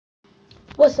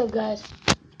What's up, guys?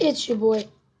 It's your boy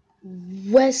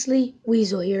Wesley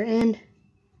Weasel here, and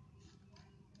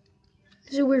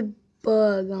there's a weird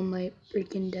bug on my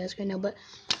freaking desk right now, but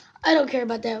I don't care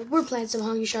about that. We're playing some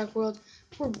Hungry Shark World.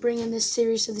 We're bringing this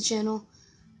series to the channel,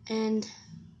 and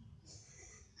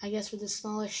I guess with the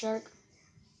smallest shark,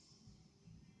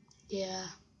 yeah,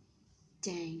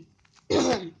 dang.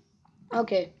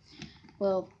 Okay,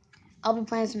 well, I'll be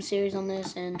playing some series on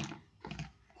this, and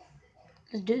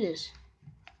let's do this.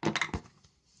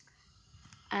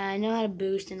 I know how to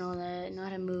boost and all that. I know how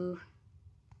to move.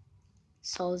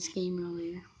 Saw this game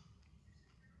earlier.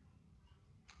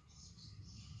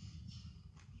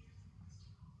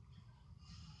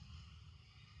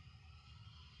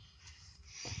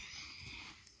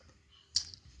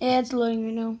 Yeah, it's loading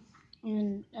right now,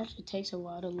 and it actually takes a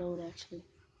while to load, actually.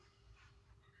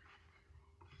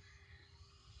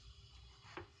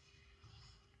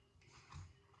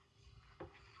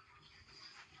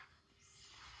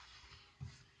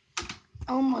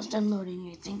 Almost unloading,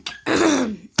 I think.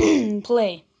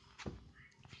 Play.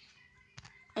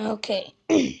 Okay.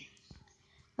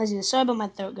 Let's do this. Sorry about my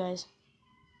throat, guys.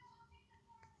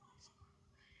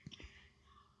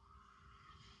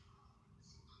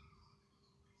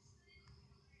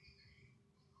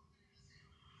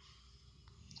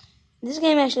 This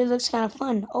game actually looks kind of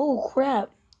fun. Oh, crap.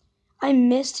 I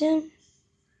missed him.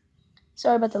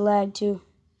 Sorry about the lag, too.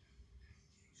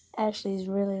 Actually, it's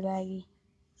really laggy.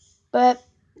 But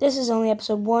this is only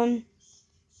episode 1.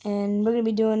 And we're going to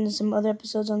be doing some other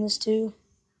episodes on this, too.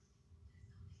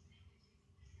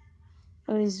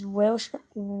 Oh, these whale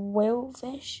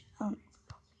fish?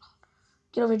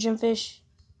 Get over here, Gemfish.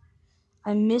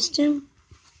 I missed him.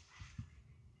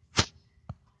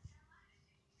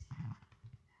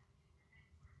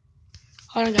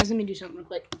 Hold on, guys. Let me do something real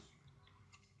quick.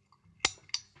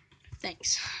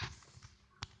 Thanks.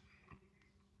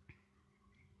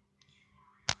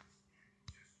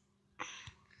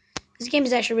 This game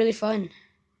is actually really fun.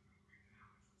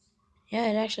 Yeah,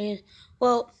 it actually is.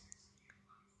 Well,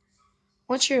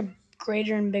 once you're a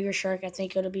greater and bigger shark, I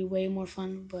think it'll be way more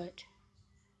fun, but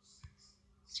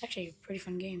it's actually a pretty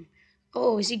fun game.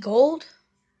 Oh, is he gold?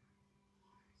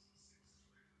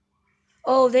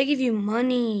 Oh, they give you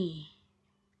money.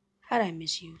 How did I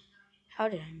miss you? How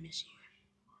did I miss you?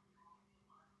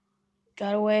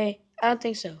 Got away? I don't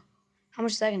think so. How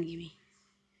much is that going to give me?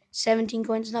 17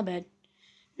 coins? Not bad.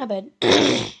 Not bad.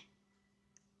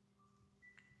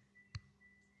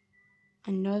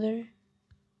 Another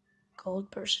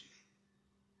gold person.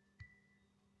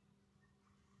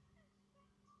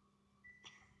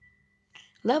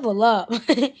 Level up.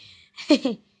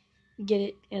 Get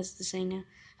it? That's the saying now.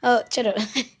 Oh, shut up.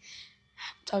 I'm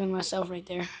talking to myself right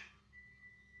there.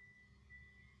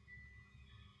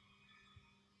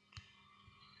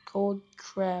 Gold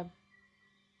crab.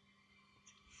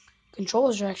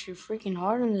 Controls are actually freaking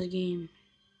hard in this game.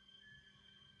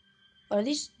 Are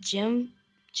these gym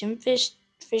fish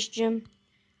gym?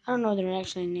 I don't know their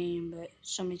actual name, but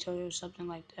somebody told me it was something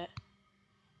like that.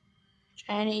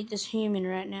 Trying to eat this human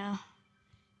right now.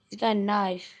 He's got a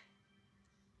knife.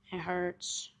 It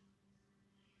hurts.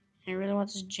 And I really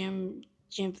want this gym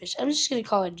fish. I'm just gonna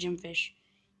call it gym fish.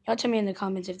 Y'all tell me in the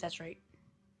comments if that's right.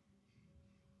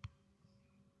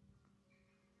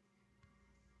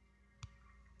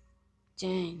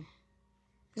 Dang.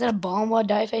 Is that a bomb while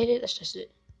die if I hit it? That's just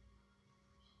it.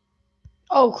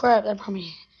 Oh crap, that brought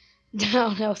me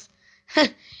down health.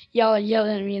 Y'all are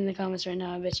yelling at me in the comments right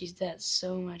now. I bet she's dead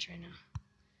so much right now.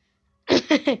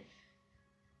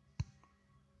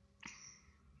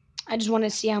 I just want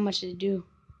to see how much it do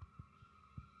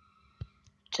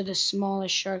to the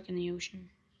smallest shark in the ocean.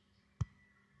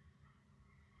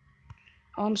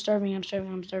 Oh, I'm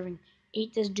starving.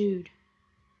 Eat this dude.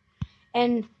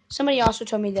 And somebody also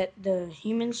told me that the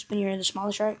humans, when you're the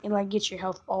smallest shark, it like gets your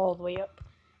health all the way up.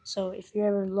 So if you're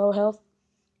ever low health,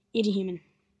 eat a human.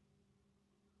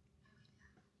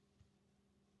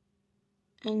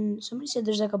 And somebody said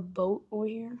there's like a boat over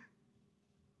here.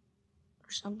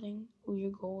 Or something. Oh,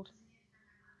 you're gold.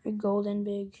 You're gold and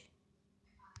big.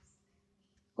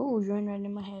 Oh, you're right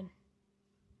in my head.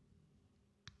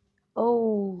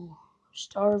 Oh,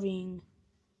 starving.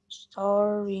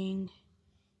 Starving.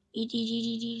 Eat, eat, eat,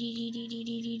 eat, eat, eat, eat,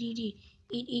 eat, eat, eat, eat, eat,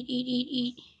 eat, eat, eat, eat,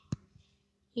 eat.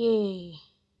 Yay.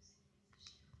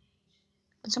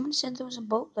 But somebody said there was a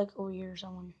boat like over here or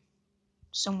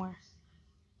somewhere.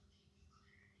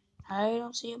 I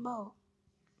don't see a boat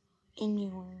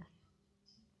anywhere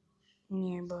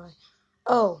nearby.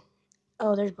 Oh,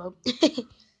 there's a boat.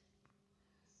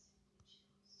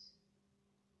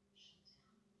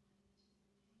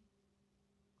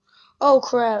 Oh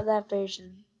crap,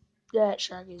 that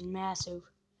shark is massive.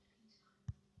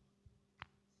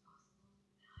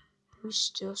 We're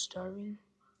still starving.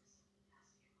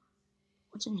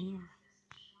 What's in here?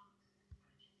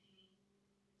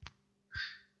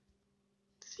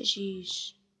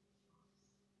 Fishies.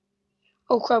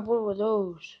 Oh crap, what were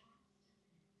those?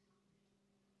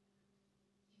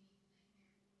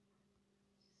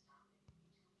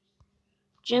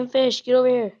 Gemfish, get over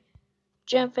here.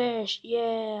 Gemfish,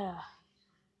 yeah.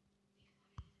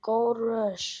 Gold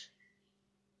rush.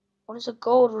 What is a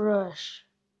gold rush?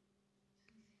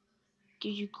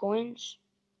 Gives you coins?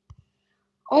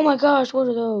 Oh my gosh, what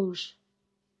are those?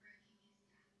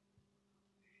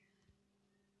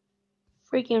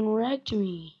 Freaking wrecked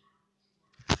me.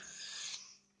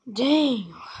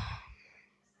 Dang.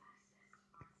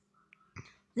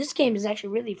 This game is actually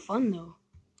really fun though.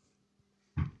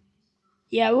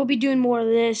 Yeah, we'll be doing more of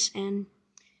this, and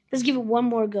let's give it one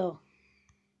more go.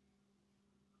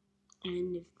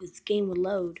 And if this game would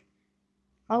load.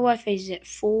 My Wi-Fi is at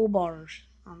full bars.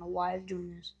 I don't know why I'm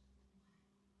doing this.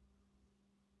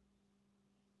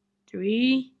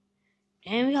 3.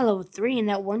 Damn, we got level 3 in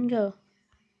that one go.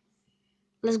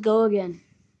 Let's go again.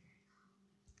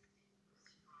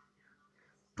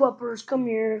 Puppers, come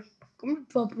here. Come here,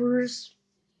 puppers.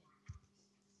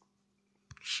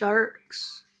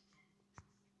 Sharks.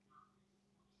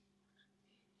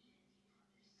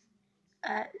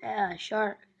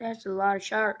 Shark. That's a lot of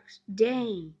sharks.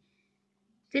 Dang.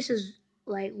 This is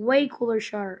like way cooler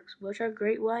sharks. Which are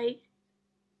great white.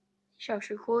 Sharks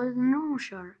are cooler than normal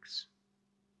sharks.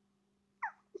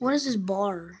 What is this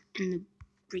bar in the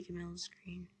freaking middle of the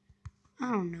screen?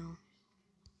 I don't know.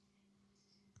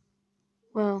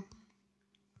 Well,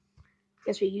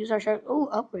 guess we use our shark. Oh,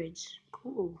 upgrades.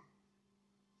 Cool.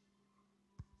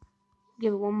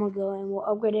 Give it one more go and we'll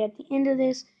upgrade it at the end of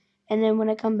this. And then when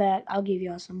I come back, I'll give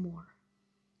y'all some more.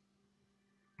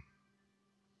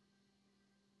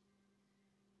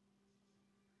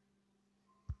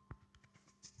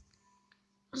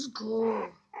 Let's go.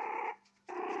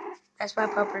 That's my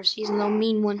puppers. He's a little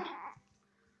mean one.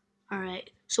 Alright.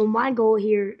 So my goal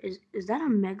here is that a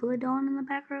megalodon in the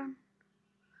background?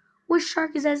 What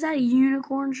shark is that? Is that a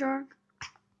unicorn shark?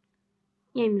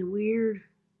 Game's weird.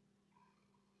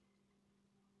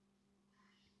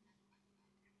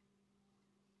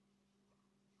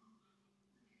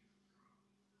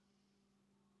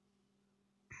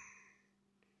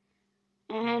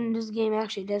 And this game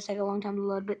actually does take a long time to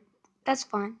load, but that's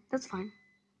fine. That's fine.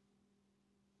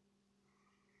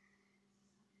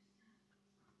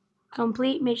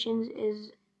 Complete missions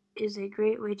is a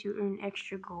great way to earn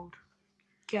extra gold.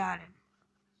 Got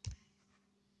it.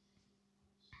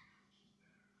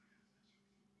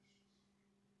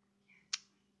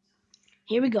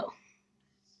 Here we go.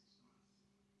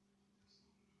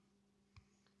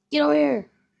 Get over here.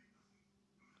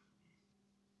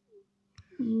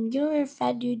 Get over here,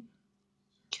 fat dude.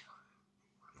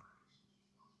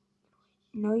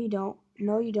 No, you don't.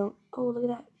 No, you don't. Oh, look at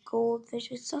that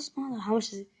goldfish. It's so small. How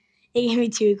much is it? It gave me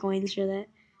 2 coins for that.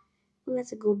 Oh,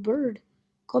 that's a gold bird.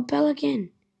 Gold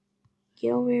pelican.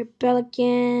 Get over here,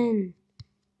 pelican.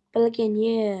 Pelican,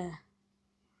 yeah.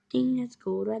 Ding, that's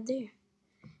gold right there.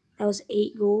 That was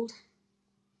 8 gold.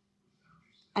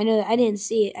 I know that. I didn't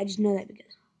see it. I just know that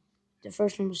because the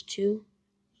first one was 2.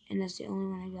 And that's the only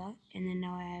one I got. And then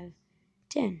now I have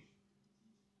 10.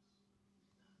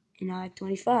 And now I have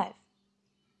 25.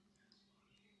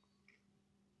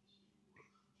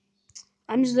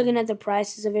 I'm just looking at the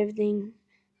prices of everything.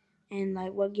 And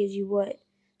like what gives you what.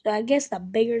 So I guess the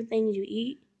bigger things you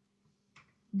eat,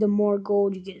 the more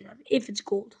gold you get out of it, if it's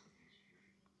gold.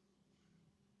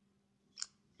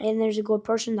 And there's a gold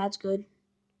person, that's good.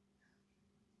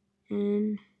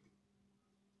 And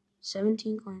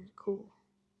 17 coins, cool.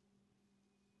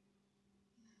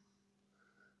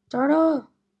 Turtle!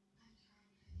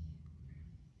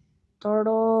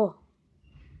 Turtle!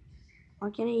 Why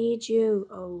can't I eat you?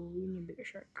 Oh, we need a bigger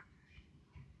shark.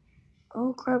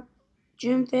 Oh crap,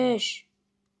 gemfish!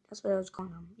 That's what I was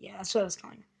calling him. Yeah, that's what I was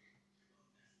calling him.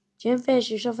 Gemfish,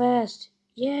 you're so fast!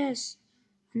 Yes!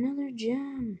 Another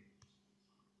gem!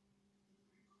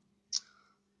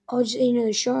 Oh, just ate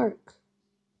another shark.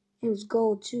 It was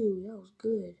gold too. That was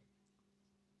good.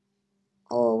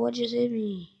 Oh, what just hit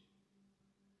me?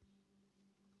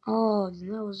 Oh,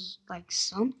 that was like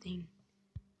something.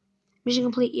 Mission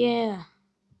complete, yeah.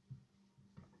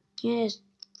 Yes,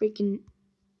 freaking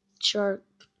shark,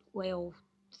 whale,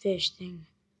 fish thing.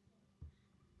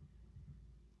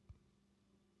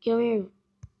 Get over here,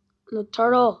 little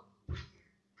turtle.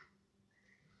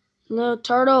 Little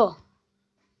turtle.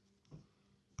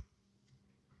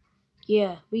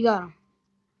 Yeah, we got him.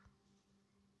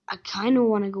 I kind of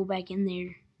want to go back in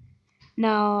there.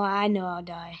 No, I know I'll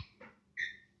die.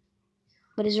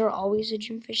 But is there always a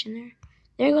gym fish in there?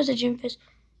 There goes a gym fish.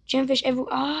 Gym fish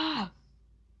everywhere. Ah!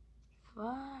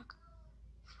 Fuck.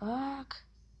 Fuck.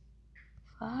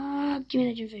 Fuck. Give me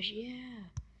that gym fish. Yeah.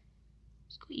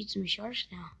 Let's go eat some sharks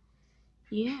now.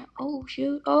 Yeah. Oh,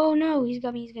 shoot. Oh, no. He's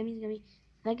got me. He's got me. He's got me.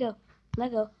 Let go.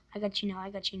 Let go. I got you now. I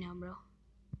got you now, bro.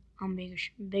 I'm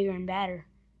bigger and badder.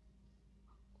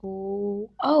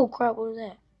 Oh. Oh, crap. What was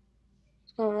that?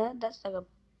 That's like a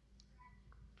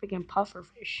freaking puffer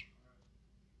fish.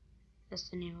 That's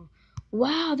the name of.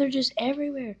 Wow, they're just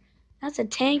everywhere. That's a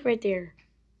tank right there.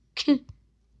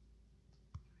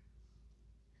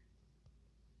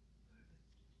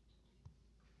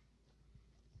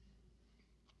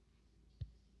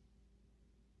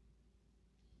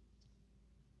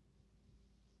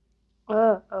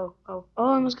 Oh, I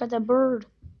almost got that bird.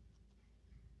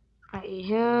 I ate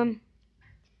him.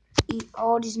 Eat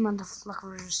all these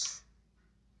motherfuckers.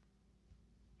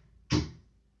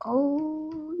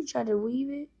 Oh, you tried to weave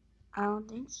it? I don't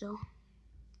think so.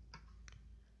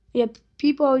 Yeah,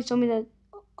 people always told me that.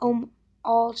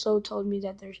 Also told me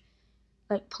that there's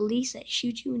like police that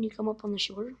shoot you when you come up on the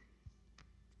shore.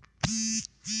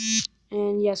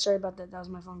 And yeah, sorry about that. That was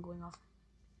my phone going off.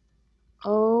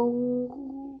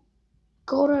 Oh,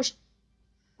 Gold Rush.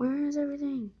 Where is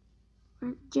everything?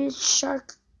 Give me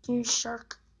shark. Give me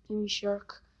shark. Give me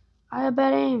shark. I had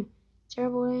bad aim.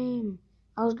 Terrible aim.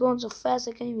 I was going so fast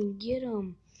I couldn't even get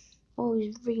him. Oh,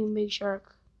 he's a freaking big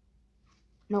shark.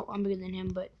 No, I'm bigger than him,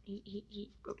 but he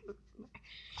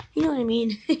you know what I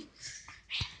mean.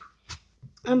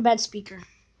 I'm a bad speaker.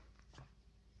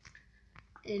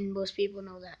 And most people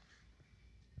know that.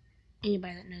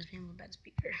 Anybody that knows me, I'm a bad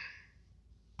speaker.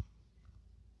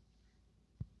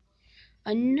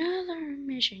 Another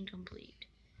mission complete.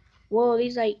 Whoa,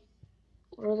 these like,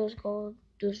 what are those called?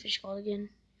 Those fish called again?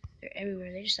 They're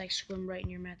everywhere. They just like swim right in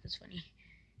your mouth. That's funny.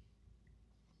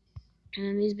 And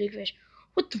then these big fish.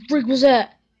 What the freak was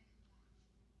that?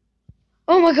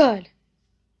 Oh my god!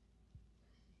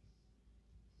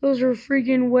 Those are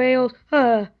freaking whales.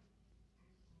 Huh.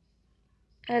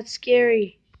 That's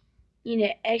scary. You need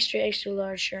an extra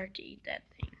large shark to eat that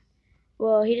thing.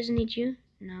 Well, he doesn't eat you?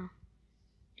 No.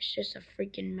 It's just a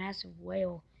freaking massive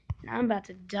whale. And I'm about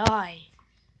to die.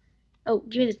 Oh,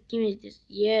 give me this. Give me this.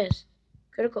 Yes.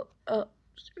 Critical. Oh,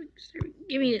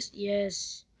 give me this.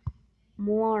 Yes.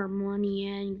 More money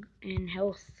and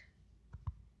health.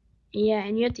 Yeah,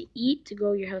 and you have to eat to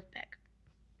grow your health back.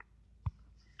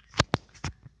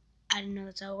 I didn't know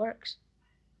that's how it works.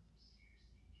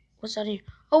 What's out here?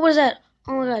 Oh, what is that?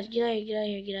 Oh my god, get out of here, get out of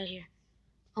here, get out of here.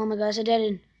 Oh my god, it's a dead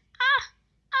end. Ah!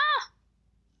 Ah!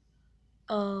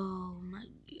 Oh my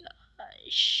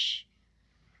gosh.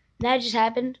 That just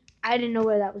happened. I didn't know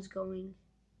where that was going.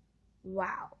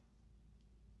 Wow.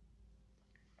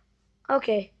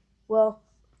 Okay, well,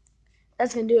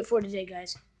 that's gonna do it for today,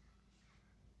 guys.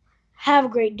 Have a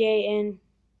great day, and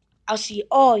I'll see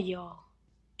all y'all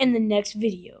in the next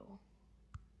video.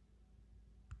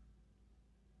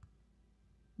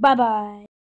 Bye bye.